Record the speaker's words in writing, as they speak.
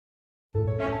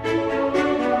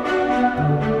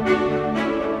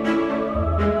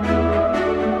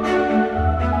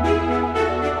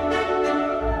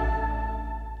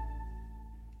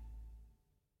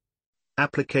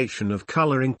Application of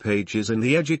coloring pages in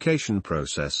the education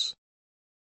process.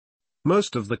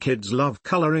 Most of the kids love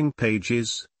coloring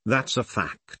pages, that's a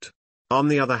fact. On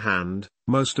the other hand,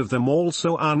 most of them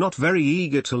also are not very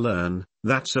eager to learn,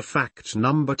 that's a fact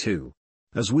number 2.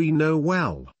 As we know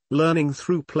well, learning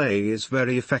through play is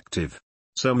very effective.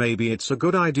 So maybe it's a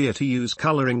good idea to use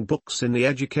coloring books in the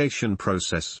education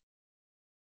process.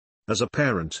 As a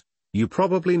parent, you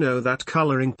probably know that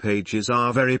coloring pages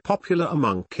are very popular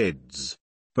among kids.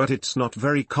 But it's not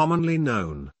very commonly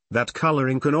known that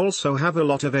coloring can also have a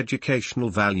lot of educational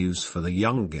values for the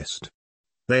youngest.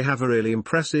 They have a really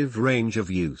impressive range of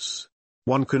use.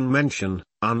 One can mention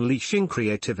unleashing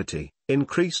creativity,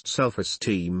 increased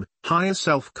self-esteem, higher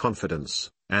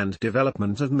self-confidence, and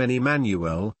development of many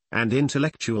manual and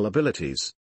intellectual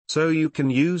abilities. So you can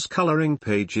use coloring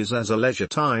pages as a leisure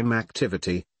time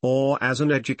activity, or as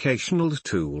an educational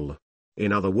tool.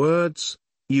 In other words,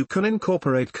 you can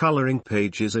incorporate coloring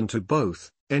pages into both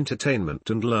entertainment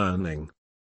and learning.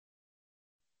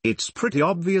 It's pretty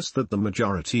obvious that the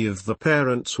majority of the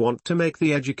parents want to make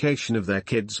the education of their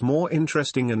kids more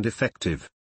interesting and effective.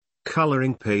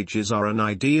 Coloring pages are an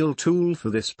ideal tool for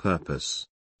this purpose.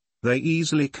 They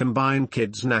easily combine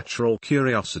kids' natural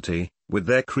curiosity with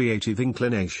their creative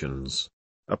inclinations.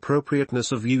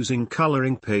 Appropriateness of using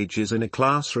coloring pages in a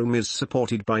classroom is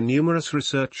supported by numerous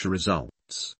research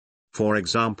results. For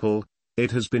example,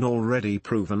 it has been already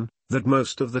proven that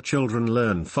most of the children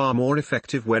learn far more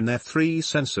effective when their 3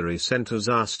 sensory centers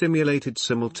are stimulated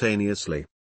simultaneously.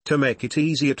 To make it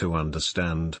easier to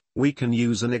understand, we can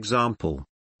use an example.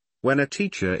 When a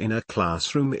teacher in a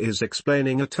classroom is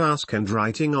explaining a task and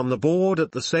writing on the board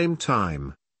at the same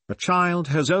time, a child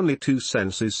has only 2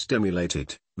 senses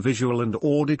stimulated, visual and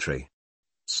auditory.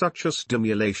 Such a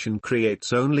stimulation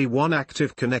creates only one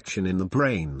active connection in the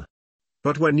brain.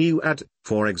 But when you add,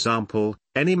 for example,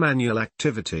 any manual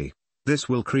activity, this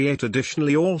will create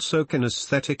additionally also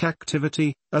kinesthetic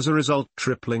activity, as a result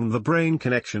tripling the brain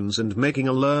connections and making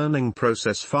a learning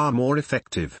process far more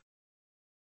effective.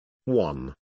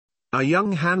 1. A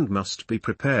young hand must be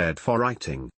prepared for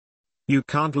writing. You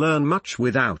can't learn much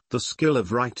without the skill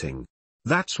of writing.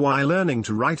 That's why learning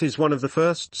to write is one of the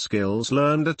first skills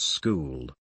learned at school.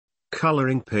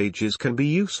 Coloring pages can be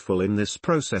useful in this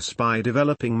process by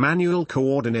developing manual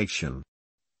coordination.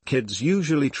 Kids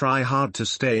usually try hard to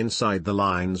stay inside the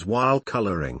lines while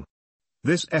coloring.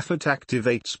 This effort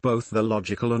activates both the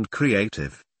logical and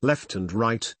creative, left and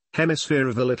right, hemisphere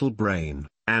of the little brain,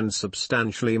 and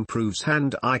substantially improves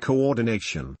hand-eye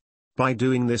coordination. By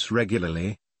doing this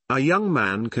regularly, a young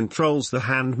man controls the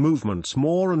hand movements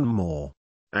more and more.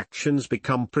 Actions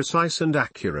become precise and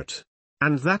accurate.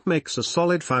 And that makes a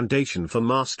solid foundation for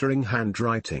mastering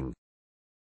handwriting.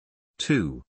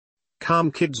 2.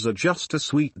 Calm kids are just a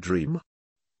sweet dream?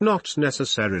 Not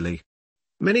necessarily.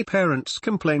 Many parents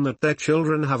complain that their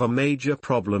children have a major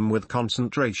problem with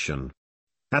concentration.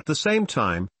 At the same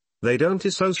time, they don't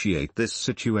associate this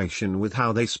situation with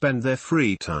how they spend their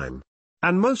free time.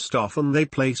 And most often they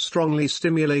play strongly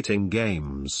stimulating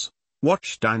games,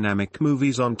 watch dynamic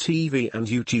movies on TV and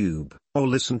YouTube, or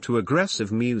listen to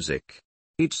aggressive music.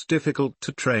 It's difficult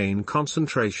to train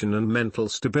concentration and mental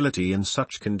stability in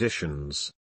such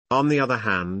conditions. On the other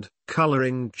hand,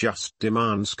 coloring just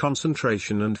demands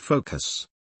concentration and focus.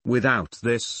 Without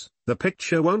this, the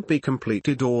picture won't be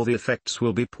completed or the effects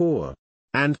will be poor.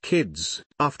 And kids,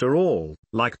 after all,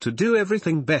 like to do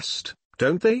everything best,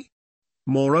 don't they?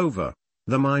 Moreover,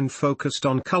 the mind focused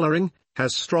on coloring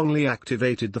has strongly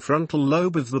activated the frontal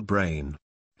lobe of the brain.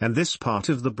 And this part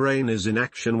of the brain is in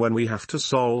action when we have to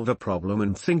solve a problem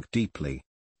and think deeply.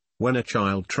 When a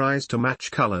child tries to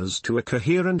match colors to a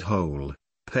coherent whole,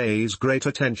 pays great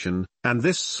attention, and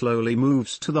this slowly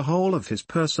moves to the whole of his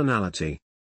personality.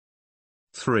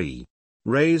 3.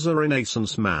 Raise a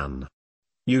Renaissance man.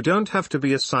 You don't have to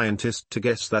be a scientist to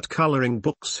guess that coloring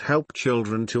books help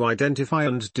children to identify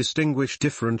and distinguish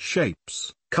different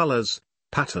shapes, colors,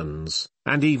 patterns,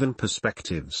 and even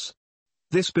perspectives.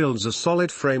 This builds a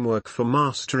solid framework for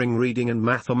mastering reading and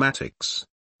mathematics.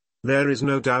 There is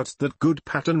no doubt that good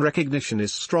pattern recognition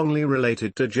is strongly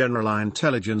related to general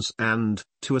intelligence and,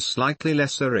 to a slightly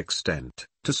lesser extent,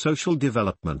 to social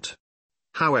development.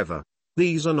 However,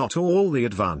 these are not all the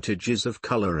advantages of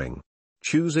coloring.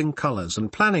 Choosing colors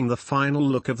and planning the final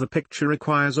look of the picture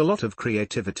requires a lot of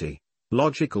creativity,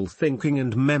 logical thinking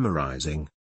and memorizing.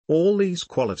 All these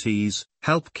qualities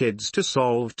help kids to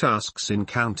solve tasks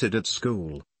encountered at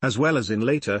school, as well as in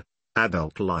later,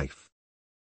 Adult life.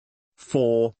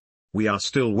 4. We are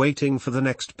still waiting for the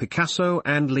next Picasso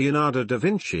and Leonardo da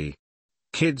Vinci.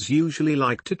 Kids usually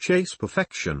like to chase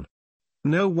perfection.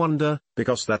 No wonder,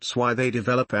 because that's why they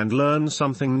develop and learn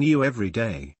something new every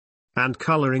day. And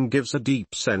coloring gives a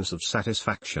deep sense of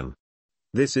satisfaction.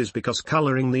 This is because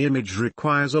coloring the image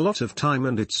requires a lot of time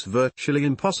and it's virtually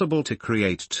impossible to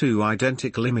create two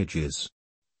identical images.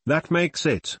 That makes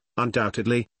it,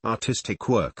 undoubtedly, artistic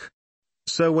work.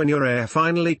 So when your heir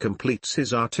finally completes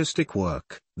his artistic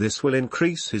work, this will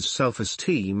increase his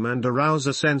self-esteem and arouse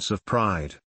a sense of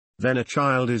pride. Then a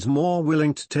child is more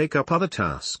willing to take up other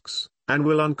tasks, and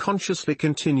will unconsciously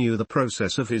continue the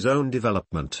process of his own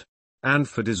development. And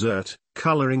for dessert,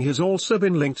 coloring has also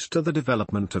been linked to the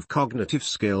development of cognitive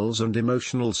skills and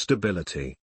emotional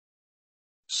stability.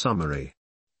 Summary.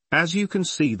 As you can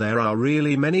see, there are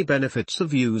really many benefits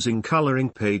of using coloring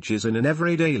pages in an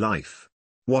everyday life.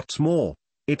 What's more,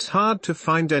 it's hard to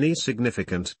find any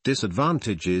significant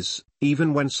disadvantages,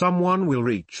 even when someone will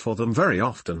reach for them very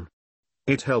often.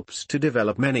 It helps to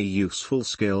develop many useful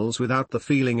skills without the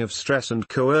feeling of stress and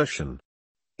coercion.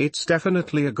 It's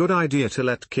definitely a good idea to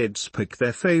let kids pick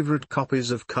their favorite copies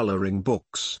of coloring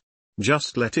books.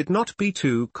 Just let it not be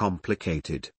too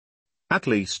complicated. At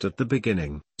least at the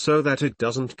beginning, so that it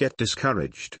doesn't get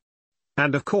discouraged.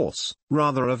 And of course,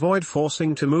 rather avoid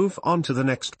forcing to move on to the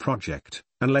next project,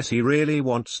 unless he really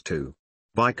wants to.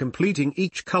 By completing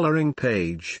each coloring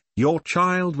page, your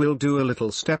child will do a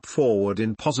little step forward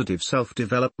in positive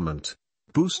self-development,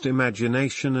 boost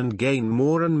imagination and gain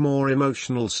more and more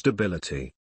emotional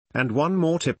stability. And one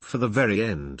more tip for the very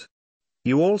end.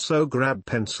 You also grab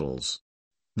pencils.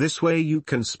 This way you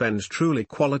can spend truly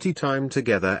quality time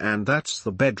together, and that's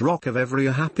the bedrock of every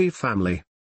happy family.